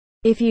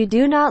If you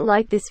do not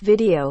like this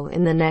video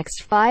in the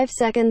next 5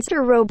 seconds,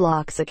 your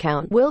Roblox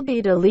account will be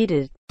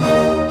deleted. Hey,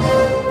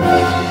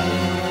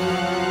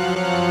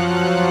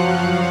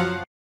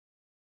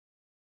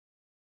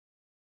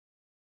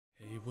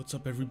 what's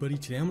up everybody?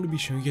 Today I'm going to be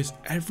showing you guys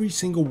every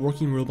single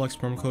working Roblox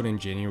promo code in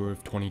January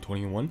of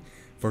 2021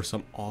 for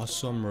some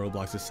awesome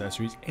Roblox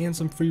accessories and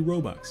some free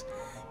Robux.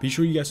 Be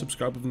sure you guys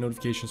subscribe with the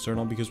notifications turned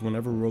on because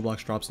whenever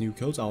Roblox drops new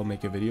codes, I'll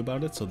make a video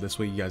about it, so this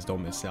way you guys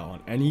don't miss out on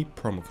any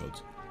promo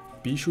codes.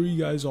 Be sure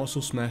you guys also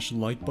smash the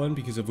like button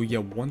because if we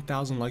get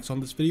 1,000 likes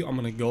on this video, I'm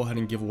going to go ahead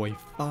and give away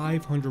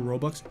 500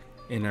 Robux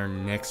in our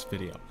next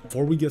video.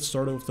 Before we get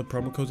started with the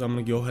promo codes, I'm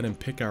going to go ahead and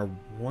pick our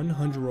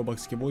 100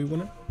 Robux giveaway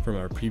winner from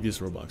our previous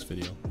Roblox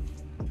video.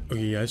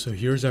 Okay guys, so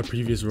here's our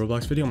previous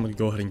Roblox video. I'm going to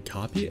go ahead and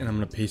copy it and I'm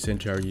going to paste it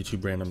into our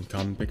YouTube random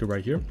comment picker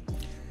right here.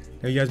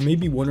 Now you guys may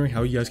be wondering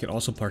how you guys can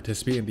also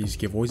participate in these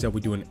giveaways that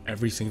we do in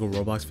every single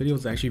Roblox video.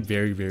 It's actually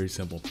very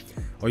simple.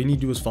 All you need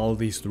to do is follow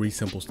these 3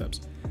 simple steps.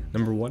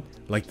 Number 1,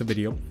 like the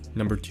video.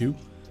 Number 2,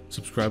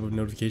 subscribe with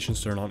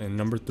notifications turned on. And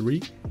number 3,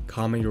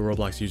 comment your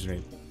Roblox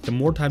username. The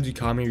more times you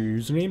comment your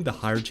username, the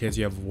higher chance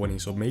you have of winning.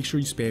 So make sure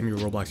you spam your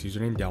Roblox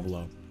username down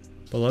below.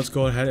 But let's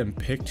go ahead and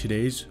pick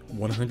today's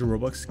 100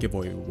 Robux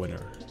giveaway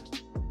winner.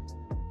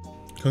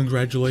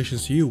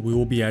 Congratulations to you. We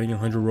will be adding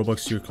 100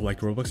 Robux to your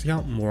Collect Robux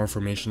account. More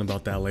information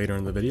about that later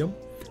in the video.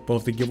 But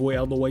with the giveaway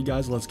out of the way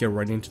guys, let's get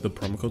right into the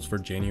promo codes for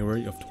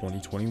January of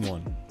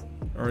 2021.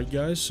 Alright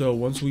guys, so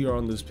once we are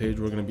on this page,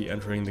 we're going to be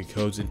entering the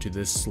codes into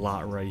this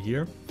slot right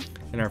here.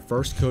 And our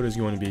first code is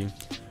going to be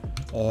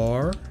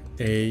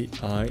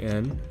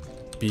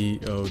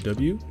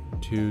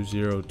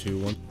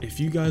RAINBOW2021. If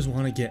you guys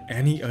want to get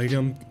any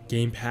item,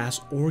 game pass,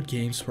 or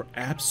games for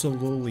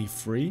absolutely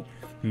free,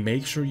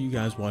 make sure you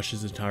guys watch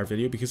this entire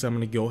video because I'm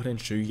going to go ahead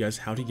and show you guys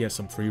how to get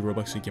some free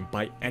Robux so you can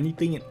buy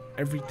anything and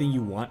everything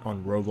you want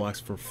on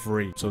Roblox for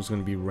free. So it's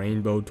going to be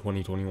Rainbow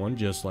 2021,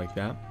 just like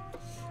that.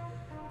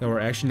 Now we're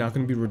actually not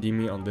going to be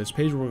redeeming it on this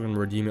page, we're going to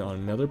redeem it on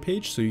another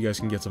page so you guys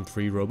can get some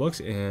free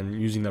Robux,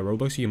 and using that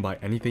Robux you can buy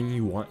anything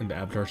you want in the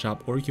avatar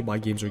shop, or you can buy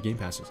games or game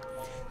passes.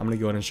 I'm going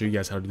to go ahead and show you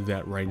guys how to do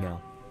that right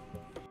now.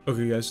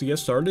 Okay guys, to get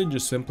started,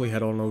 just simply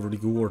head on over to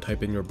Google or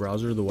type in your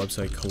browser the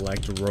website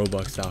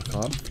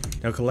collectrobux.com.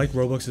 Now Collect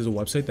Robux is a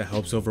website that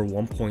helps over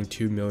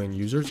 1.2 million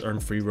users earn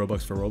free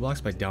Robux for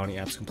Roblox by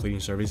downloading apps, completing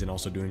surveys, and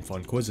also doing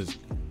fun quizzes.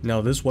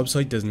 Now this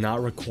website does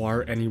not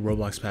require any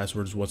Roblox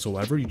passwords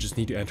whatsoever. You just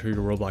need to enter your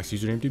Roblox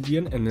username to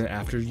begin, and then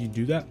after you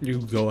do that, you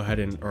go ahead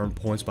and earn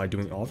points by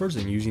doing offers,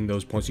 and using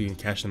those points you can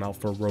cash them out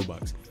for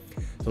Robux.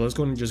 So let's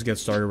go and just get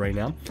started right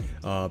now.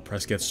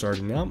 Press get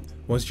started now.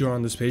 Once you're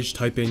on this page,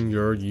 type in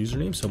your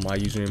username. So my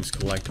username is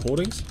Collect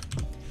Holdings.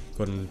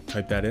 Go ahead and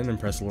type that in and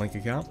press the link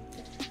account.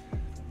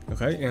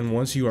 Okay, and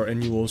once you are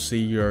in, you will see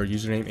your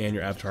username and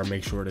your avatar.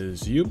 Make sure it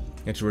is you.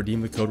 And to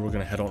redeem the code, we're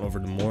going to head on over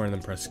to more and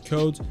then press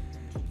codes.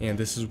 And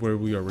this is where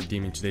we are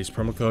redeeming today's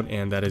promo code,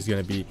 and that is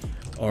going to be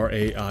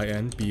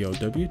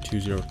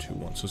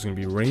RAINBOW2021. So it's going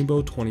to be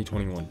Rainbow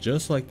 2021,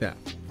 just like that.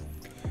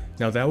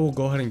 Now that will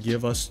go ahead and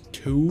give us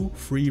 2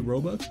 free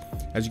Robux.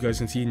 As you guys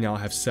can see, now I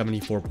have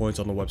 74 points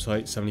on the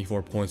website.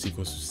 74 points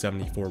equals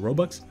 74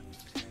 Robux.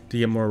 To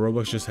get more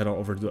Robux, just head on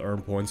over to the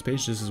Earn Points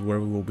page. This is where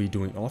we will be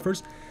doing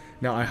offers.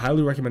 Now, I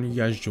highly recommend you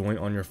guys join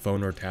on your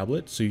phone or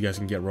tablet so you guys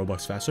can get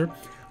Robux faster.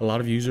 A lot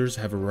of users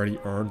have already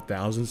earned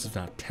thousands, if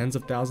not tens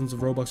of thousands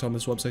of Robux on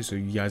this website, so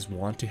you guys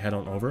want to head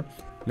on over.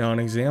 Now, an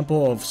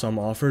example of some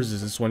offers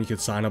is this one. You could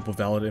sign up with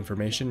valid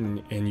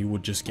information and you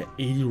would just get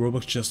 80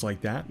 Robux just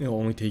like that. It'll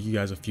only take you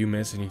guys a few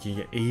minutes and you can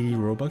get 80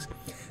 Robux.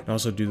 And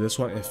also do this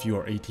one if you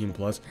are 18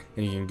 plus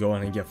and you can go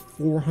on and get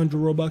 400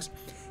 Robux.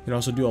 You can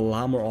also do a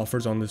lot more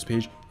offers on this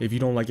page. If you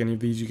don't like any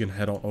of these, you can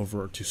head on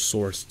over to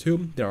Source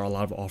 2. There are a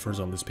lot of offers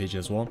on this page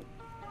as well.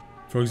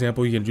 For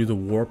example, you can do the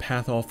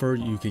Warpath offer.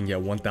 You can get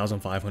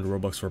 1,500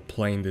 Robux for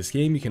playing this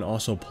game. You can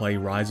also play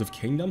Rise of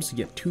Kingdoms to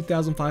get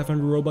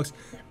 2,500 Robux,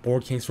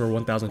 Board Kings for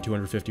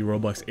 1,250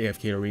 Robux,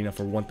 AFK Arena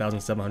for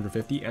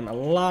 1,750, and a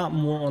lot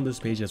more on this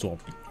page as well.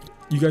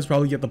 You guys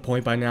probably get the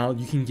point by now.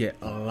 You can get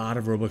a lot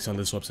of Robux on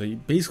this website.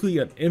 Basically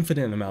an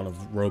infinite amount of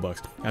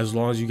Robux. As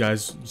long as you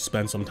guys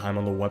spend some time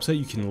on the website,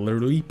 you can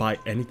literally buy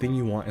anything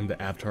you want in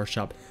the avatar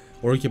shop,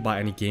 or you can buy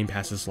any game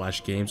passes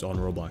 / games on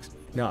Roblox.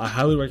 Now, I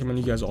highly recommend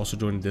you guys also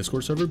join the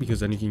Discord server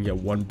because then you can get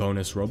 1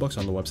 bonus Robux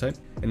on the website.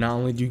 And not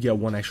only do you get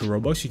 1 extra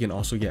Robux, you can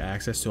also get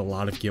access to a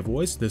lot of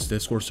giveaways. This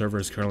Discord server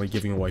is currently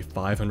giving away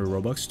 500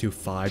 Robux to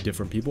 5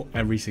 different people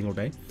every single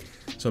day.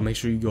 So make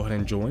sure you go ahead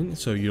and join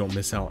so you don't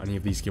miss out on any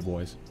of these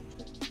giveaways.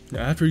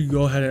 Now after you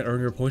go ahead and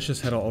earn your points,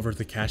 just head on over to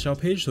the cash out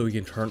page so we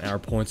can turn our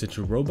points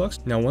into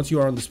Robux. Now once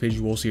you are on this page,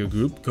 you will see a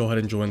group. Go ahead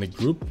and join the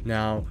group.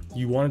 Now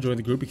you want to join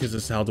the group because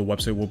this is how the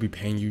website will be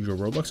paying you your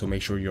Robux, so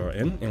make sure you are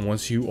in. And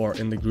once you are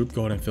in the group,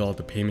 go ahead and fill out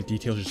the payment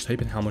details. Just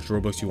type in how much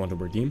Robux you want to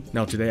redeem.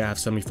 Now today I have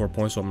 74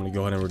 points, so I'm going to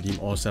go ahead and redeem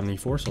all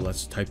 74. So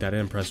let's type that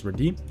in and press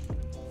redeem.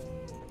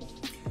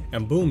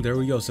 And boom, there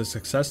we go. It says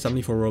success.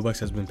 74 Robux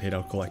has been paid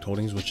out. Collect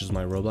Holdings, which is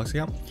my Roblox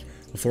account.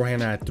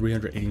 Beforehand I had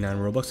 389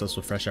 Robux. Let's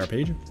refresh our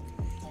page.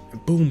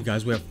 Boom,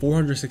 guys, we have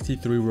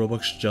 463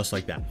 Robux just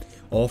like that,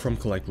 all from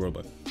Collect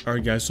Robux.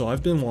 Alright guys, so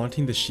I've been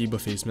wanting the Shiba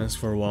face mask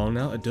for a while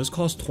now. It does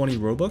cost 20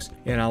 Robux,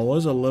 and I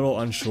was a little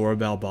unsure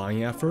about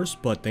buying it at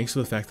first, but thanks to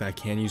the fact that I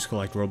can use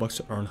Collect Robux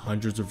to earn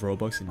hundreds of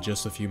Robux in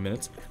just a few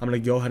minutes, I'm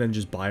going to go ahead and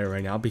just buy it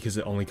right now because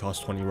it only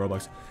costs 20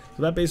 Robux.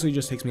 So that basically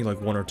just takes me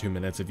like 1 or 2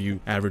 minutes if you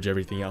average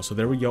everything out. So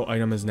there we go,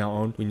 item is now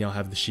owned. We now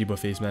have the Shiba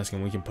face mask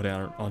and we can put it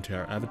onto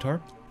our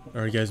avatar.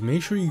 Alright guys,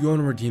 make sure you go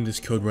and redeem this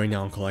code right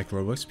now and collect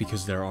Robux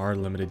because there are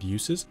limited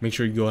uses. Make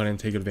sure you go ahead and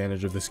take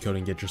advantage of this code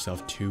and get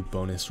yourself 2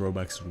 bonus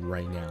Robux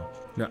right now.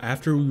 Now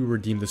after we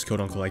redeem this code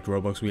on Collect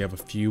Robux, we have a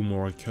few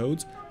more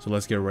codes. So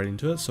let's get right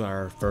into it. So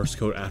our first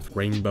code after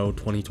Rainbow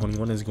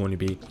 2021 is going to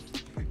be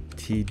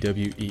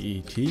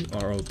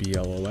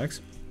TWEET-ROBLOX.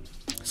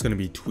 It's going to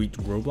be Tweet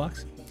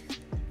Roblox.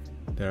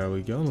 There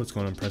we go. Let's go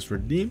ahead and press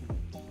redeem.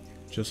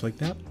 Just like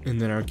that. And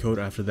then our code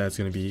after that is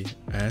going to be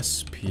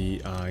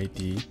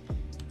SPIDERCOLA.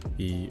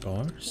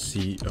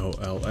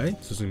 So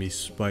it's going to be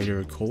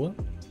Spider Cola.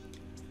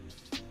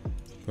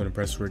 Going to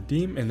press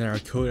redeem, and then our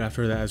code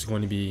after that is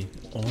going to be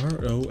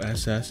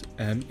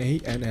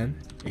ROSSMANNHAT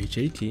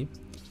 2020.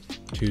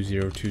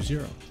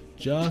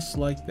 Just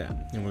like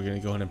that. And we're going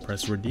to go ahead and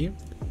press redeem.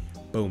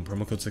 Boom,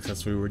 promo code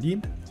successfully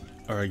redeemed.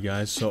 Alright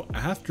guys, so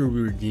after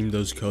we redeem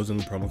those codes on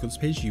the promo codes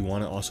page, you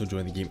want to also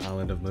join the game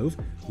Island of Move.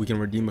 We can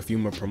redeem a few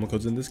more promo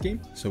codes in this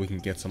game so we can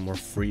get some more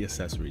free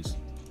accessories.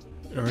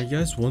 Alright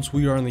guys, once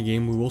we are in the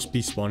game, we will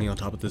be spawning on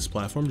top of this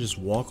platform. Just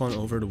walk on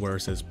over to where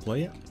it says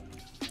play it.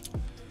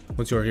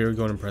 Once you are here,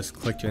 go ahead and press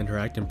click to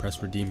interact and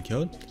press redeem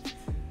code.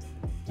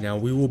 Now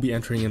we will be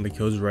entering in the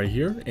codes right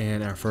here,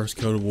 and our first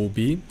code will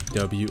be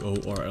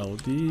WORLDALIVE.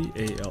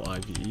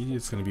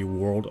 It's going to be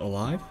World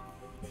Alive.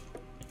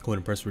 Go ahead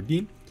and press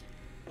redeem.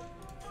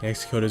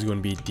 Next code is going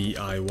to be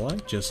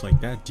DIY, just like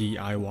that,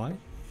 DIY.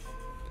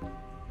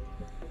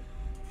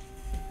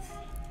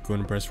 Go ahead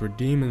and press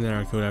redeem, and then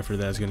our code after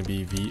that is going to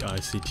be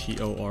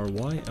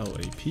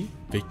VICTORYLAP,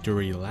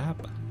 Victory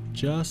Lap,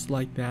 just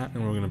like that,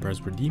 and we're going to press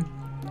redeem.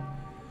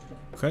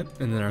 Okay,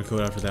 and then our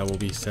code after that will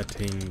be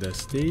setting the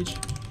stage,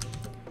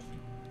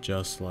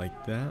 just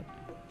like that.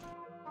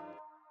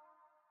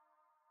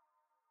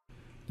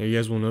 Now you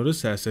guys will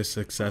notice that it says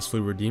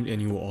successfully redeemed, and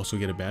you will also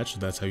get a badge, so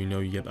that's how you know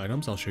you get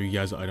items. I'll show you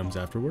guys the items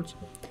afterwards.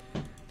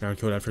 Now our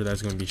code after that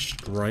is going to be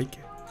strike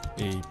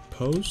a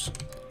pose,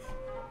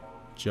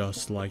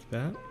 just like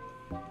that.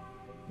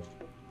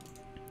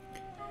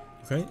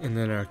 Okay, and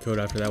then our code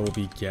after that will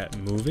be get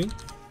moving,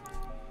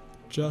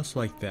 just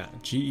like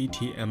that,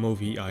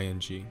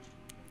 GETMOVING,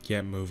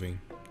 get moving.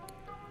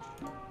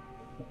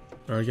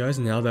 Alright guys,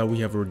 now that we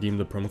have redeemed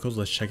the promo codes,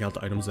 let's check out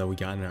the items that we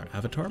got in our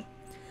avatar.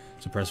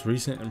 So press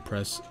recent and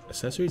press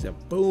accessories, and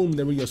boom,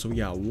 there we go. So we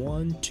got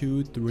 1,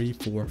 2, 3,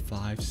 4,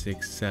 5,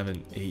 6,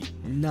 7, 8,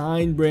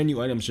 9 brand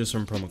new items just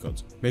from promo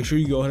codes. Make sure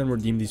you go ahead and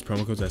redeem these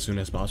promo codes as soon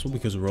as possible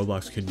because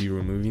Roblox could be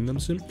removing them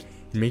soon.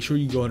 And make sure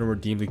you go ahead and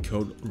redeem the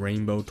code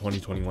Rainbow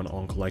 2021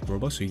 on Collect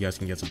Robux so you guys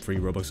can get some free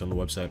Robux on the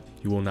website.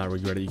 You will not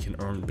regret it. You can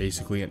earn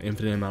basically an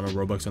infinite amount of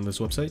Robux on this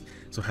website.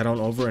 So head on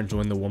over and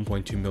join the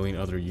 1.2 million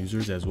other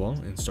users as well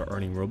and start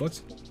earning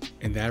Robux.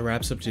 And that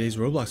wraps up today's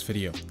Roblox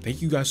video. Thank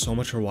you guys so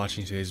much for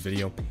watching today's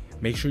video.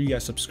 Make sure you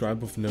guys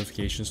subscribe with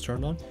notifications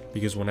turned on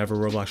because whenever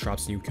Roblox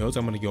drops new codes,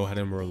 I'm going to go ahead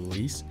and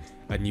release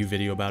a new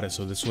video about it.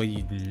 So this way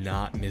you do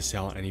not miss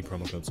out on any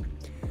promo codes.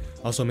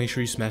 Also, make sure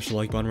you smash the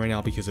like button right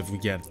now because if we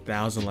get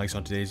 1,000 likes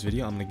on today's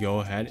video, I'm going to go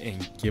ahead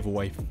and give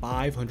away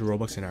 500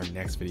 Robux in our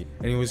next video.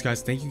 Anyways,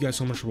 guys, thank you guys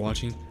so much for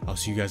watching. I'll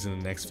see you guys in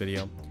the next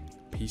video.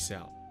 Peace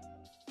out.